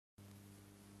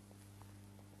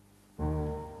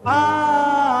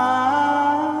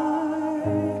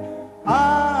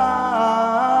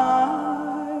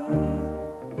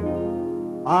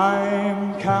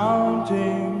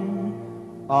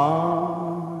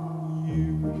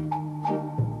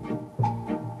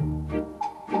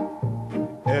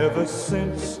ever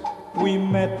since we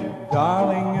met,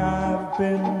 darling, I've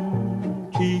been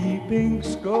keeping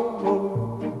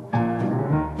score.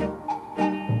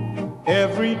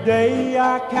 Every day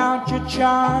I count your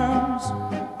charms,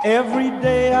 every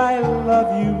day I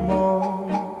love you more.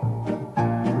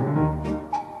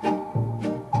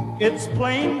 It's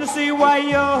plain to see why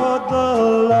you're the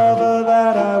lover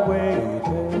that I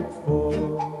waited for.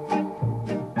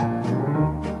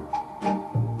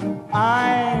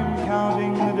 I'm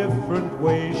counting the different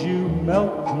ways you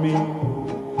melt me.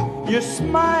 Your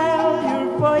smile,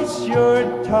 your voice,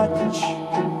 your touch.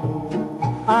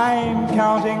 I'm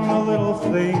counting the little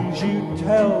things you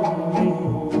tell me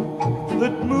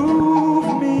that move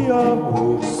me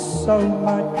oh so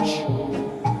much.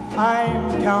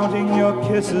 I'm counting your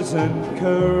kisses and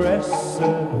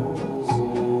caresses,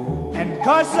 and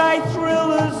 'cause I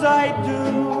thrill as I do,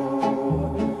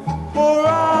 for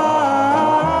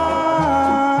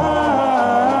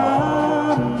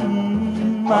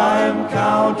I'm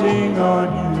counting on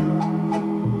you.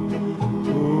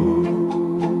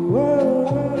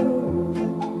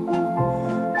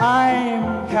 I'm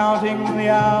counting the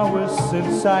hours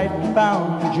since I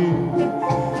found you,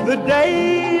 the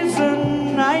days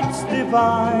and nights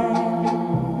divine.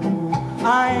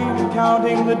 I'm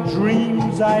counting the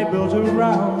dreams I built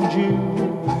around you,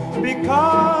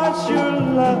 because your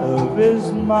love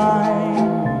is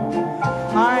mine.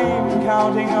 I'm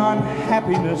counting on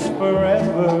happiness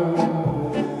forever.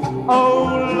 Oh,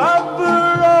 lover,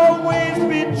 always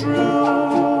be true,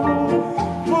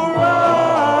 for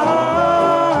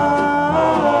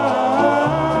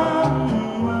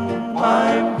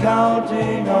I'm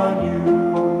counting on you.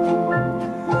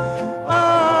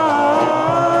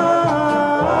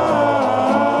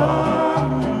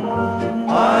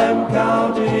 I'm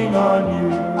counting on you.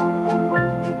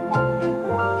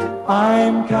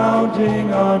 I'm counting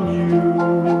on you.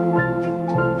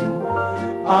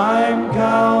 I'm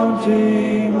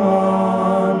counting on